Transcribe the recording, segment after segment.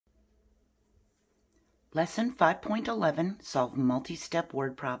Lesson 5.11, Solve Multi-Step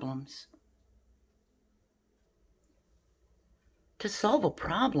Word Problems. To solve a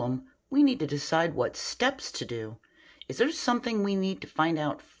problem, we need to decide what steps to do. Is there something we need to find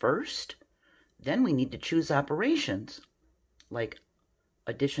out first? Then we need to choose operations, like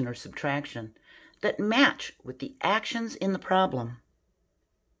addition or subtraction, that match with the actions in the problem.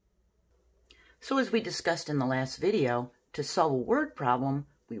 So as we discussed in the last video, to solve a word problem,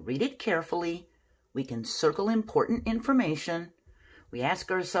 we read it carefully. We can circle important information. We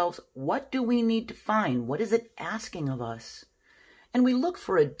ask ourselves, what do we need to find? What is it asking of us? And we look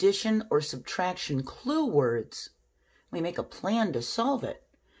for addition or subtraction clue words. We make a plan to solve it.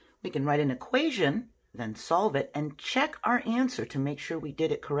 We can write an equation, then solve it, and check our answer to make sure we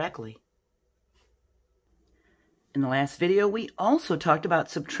did it correctly. In the last video, we also talked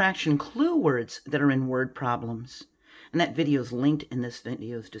about subtraction clue words that are in word problems. And that video is linked in this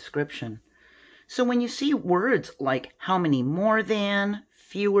video's description. So when you see words like how many more than,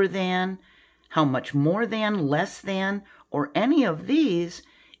 fewer than, how much more than, less than, or any of these,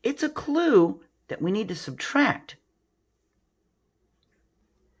 it's a clue that we need to subtract.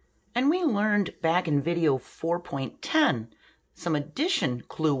 And we learned back in video 4.10 some addition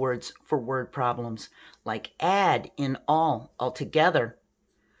clue words for word problems, like add, in, all, altogether.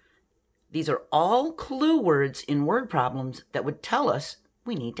 These are all clue words in word problems that would tell us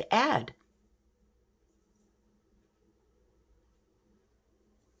we need to add.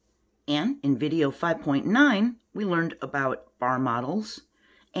 And in video 5.9, we learned about bar models,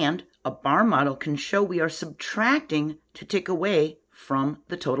 and a bar model can show we are subtracting to take away from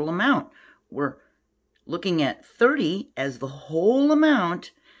the total amount. We're looking at 30 as the whole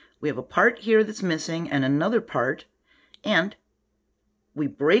amount. We have a part here that's missing and another part, and we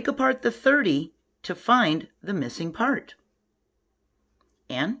break apart the 30 to find the missing part.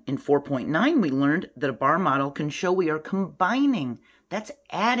 And in 4.9, we learned that a bar model can show we are combining. That's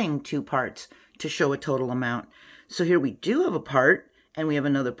adding two parts to show a total amount. So here we do have a part, and we have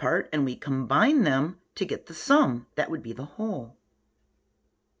another part, and we combine them to get the sum. That would be the whole.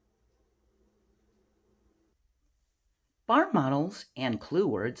 Bar models and clue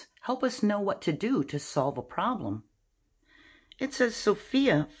words help us know what to do to solve a problem. It says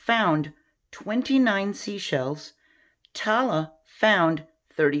Sophia found 29 seashells. Tala found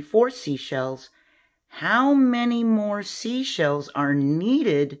 34 seashells. How many more seashells are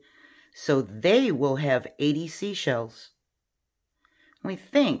needed so they will have 80 seashells? We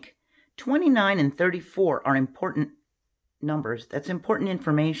think 29 and 34 are important numbers. That's important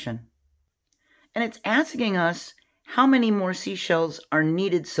information. And it's asking us how many more seashells are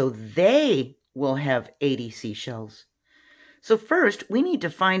needed so they will have 80 seashells. So first, we need to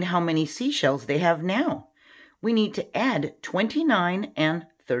find how many seashells they have now. We need to add 29 and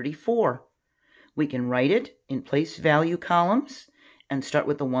 34. We can write it in place value columns and start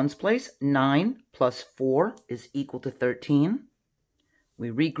with the ones place. 9 plus 4 is equal to 13. We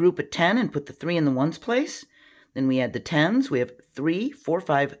regroup a 10 and put the 3 in the ones place. Then we add the tens. We have 3, 4,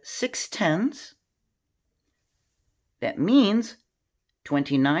 5, 6 tens. That means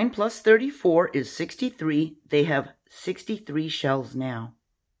 29 plus 34 is 63. They have 63 shells now.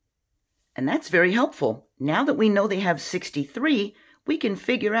 And that's very helpful. Now that we know they have 63, we can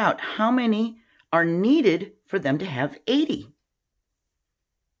figure out how many are needed for them to have 80.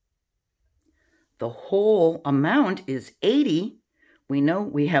 The whole amount is 80. We know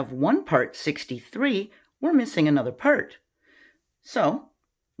we have one part, 63. We're missing another part. So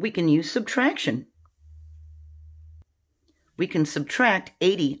we can use subtraction. We can subtract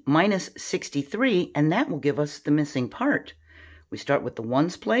 80 minus 63, and that will give us the missing part. We start with the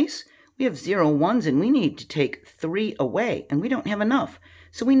ones place. We have 0 ones, and we need to take 3 away, and we don't have enough.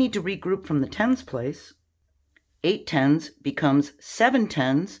 So we need to regroup from the tens place. 8 tens becomes 7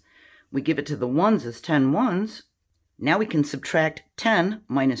 tens. We give it to the ones as 10 ones. Now we can subtract 10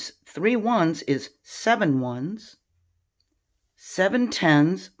 minus 3 ones is 7 ones. 7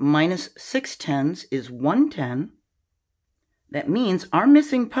 tens minus 6 tens is 1 10. That means our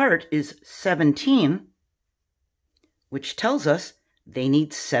missing part is 17, which tells us they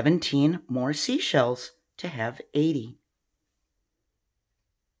need 17 more seashells to have 80.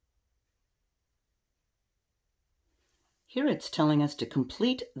 Here it's telling us to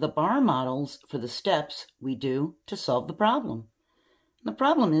complete the bar models for the steps we do to solve the problem. The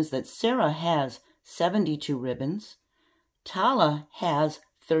problem is that Sarah has 72 ribbons, Tala has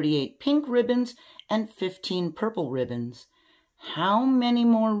 38 pink ribbons, and 15 purple ribbons. How many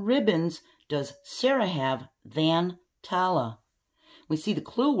more ribbons does Sarah have than Tala? We see the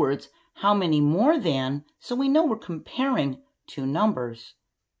clue words, how many more than, so we know we're comparing two numbers.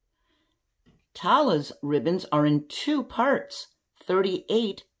 Tala's ribbons are in two parts,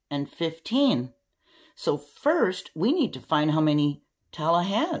 38 and 15. So first, we need to find how many Tala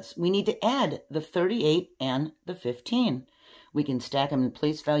has. We need to add the 38 and the 15. We can stack them in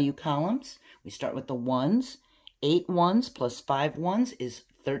place value columns. We start with the ones. 8 ones plus 5 ones is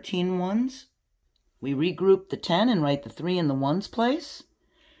 13 ones. We regroup the 10 and write the 3 in the ones place.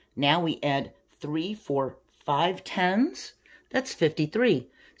 Now we add 3, 4, 5 tens. That's 53.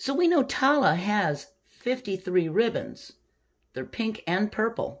 So we know Tala has 53 ribbons. They're pink and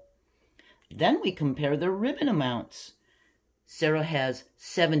purple. Then we compare their ribbon amounts. Sarah has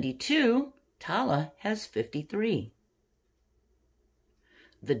 72. Tala has 53.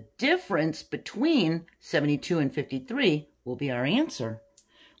 The difference between 72 and 53 will be our answer.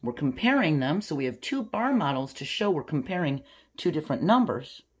 We're comparing them, so we have two bar models to show we're comparing two different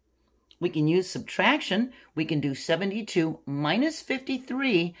numbers. We can use subtraction. We can do 72 minus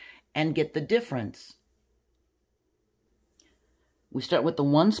 53 and get the difference. We start with the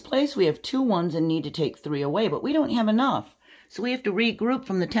ones place. We have 2 ones and need to take 3 away, but we don't have enough. So we have to regroup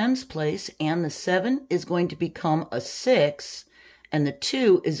from the tens place, and the 7 is going to become a 6, and the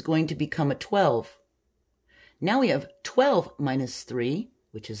 2 is going to become a 12. Now we have 12 minus 3,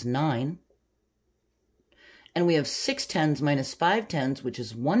 which is 9. And we have 6 tens minus 5 tens, which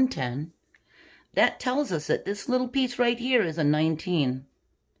is 1 10. That tells us that this little piece right here is a 19.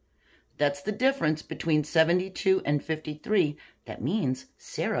 That's the difference between 72 and 53. That means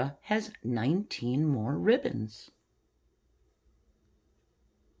Sarah has 19 more ribbons.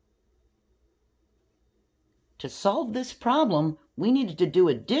 To solve this problem, we needed to do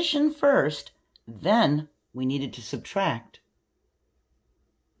addition first, then we needed to subtract.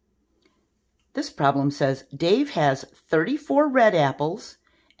 This problem says Dave has 34 red apples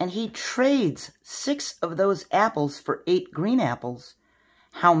and he trades 6 of those apples for 8 green apples.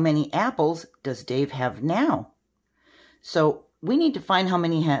 How many apples does Dave have now? So we need to find how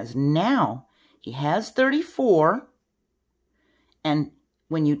many he has now. He has 34, and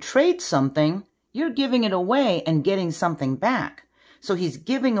when you trade something, you're giving it away and getting something back. So he's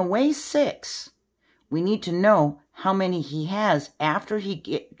giving away 6. We need to know how many he has after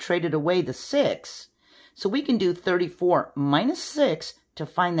he traded away the 6. So we can do 34 minus 6 to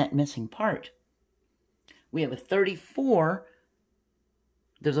find that missing part. We have a 34.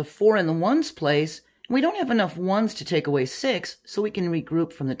 There's a 4 in the ones place. We don't have enough ones to take away 6, so we can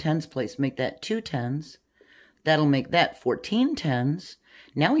regroup from the tens place, make that 2 tens. That'll make that 14 tens.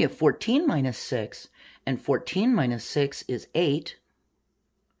 Now we have 14 minus 6, and 14 minus 6 is 8.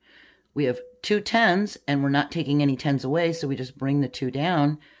 We have 2 tens, and we're not taking any tens away, so we just bring the 2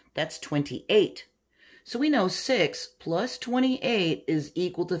 down. That's 28. So we know 6 plus 28 is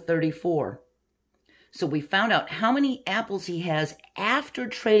equal to 34. So we found out how many apples he has after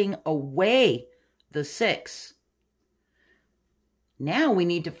trading away the 6. Now we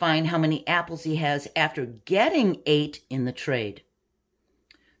need to find how many apples he has after getting 8 in the trade.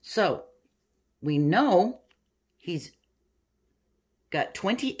 So we know he's got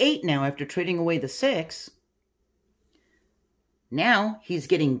 28 now after trading away the 6. Now he's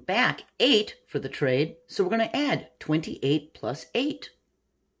getting back 8 for the trade, so we're going to add 28 plus 8.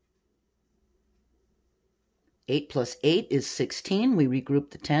 8 plus 8 is 16. We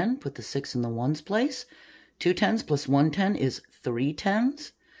regroup the 10, put the 6 in the ones place. 2 tens plus 1 10 is 3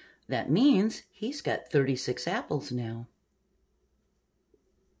 tens. That means he's got 36 apples now.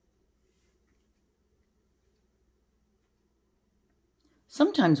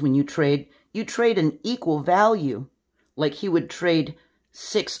 Sometimes when you trade an equal value. Like he would trade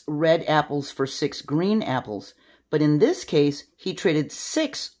 6 red apples for 6 green apples. But in this case, he traded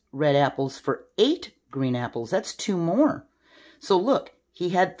 6 red apples for 8 green apples. That's 2 more. So look, he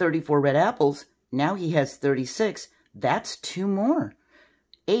had 34 red apples. Now he has 36. That's 2 more.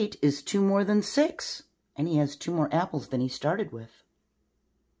 8 is 2 more than 6. And he has 2 more apples than he started with.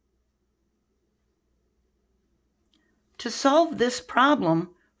 To solve this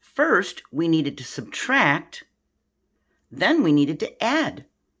problem, first we needed to subtract. Then we needed to add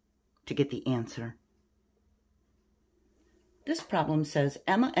to get the answer. This problem says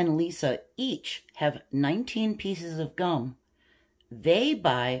Emma and Lisa each have 19 pieces of gum. They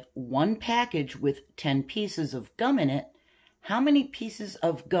buy 1 package with 10 pieces of gum in it. How many pieces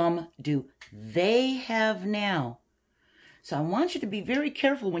of gum do they have now? So I want you to be very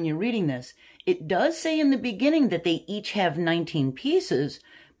careful when you're reading this. It does say in the beginning that they each have 19 pieces,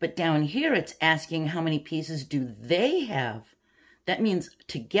 but down here it's asking how many pieces do they have. That means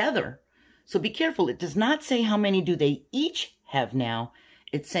together. So be careful. It does not say how many do they each have now.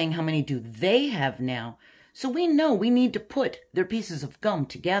 It's saying how many do they have now. So we know we need to put their pieces of gum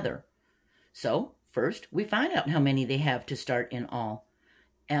together. So first, we find out how many they have to start in all.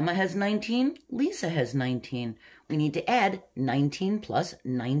 Emma has 19, Lisa has 19. We need to add 19 plus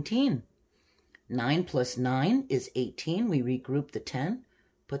 19. 9 plus 9 is 18. We regroup the 10,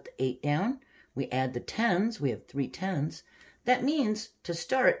 put the 8 down. We add the 10s. We have 3 10s. That means, to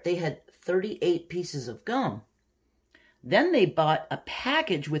start, they had 38 pieces of gum. Then they bought a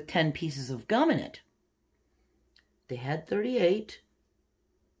package with 10 pieces of gum in it. They had 38.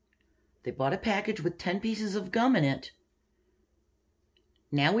 They bought a package with 10 pieces of gum in it.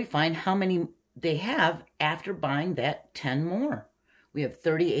 Now we find how many they have after buying that 10 more. We have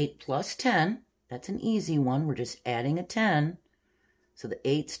 38 plus 10. That's an easy one. We're just adding a 10. So the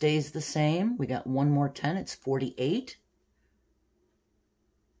 8 stays the same. We got one more 10. It's 48.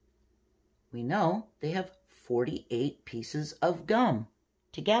 We know they have 48 pieces of gum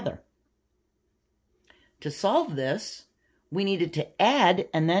together. To solve this, we needed to add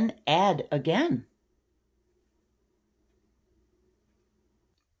and then add again.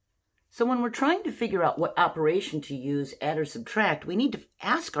 So when we're trying to figure out what operation to use, add or subtract, we need to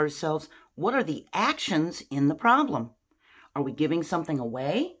ask ourselves, what are the actions in the problem? Are we giving something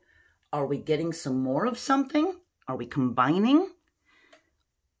away? Are we getting some more of something? Are we combining?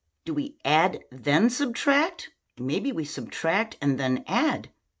 Do we add then subtract? Maybe we subtract and then add.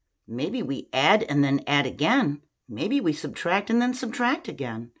 Maybe we add and then add again. Maybe we subtract and then subtract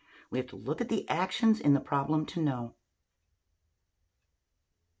again. We have to look at the actions in the problem to know.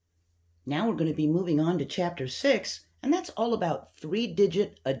 Now we're going to be moving on to Chapter 6, and that's all about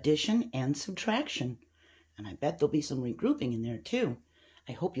 3-digit addition and subtraction. And I bet there'll be some regrouping in there too.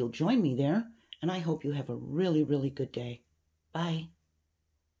 I hope you'll join me there, and I hope you have a really, really good day. Bye.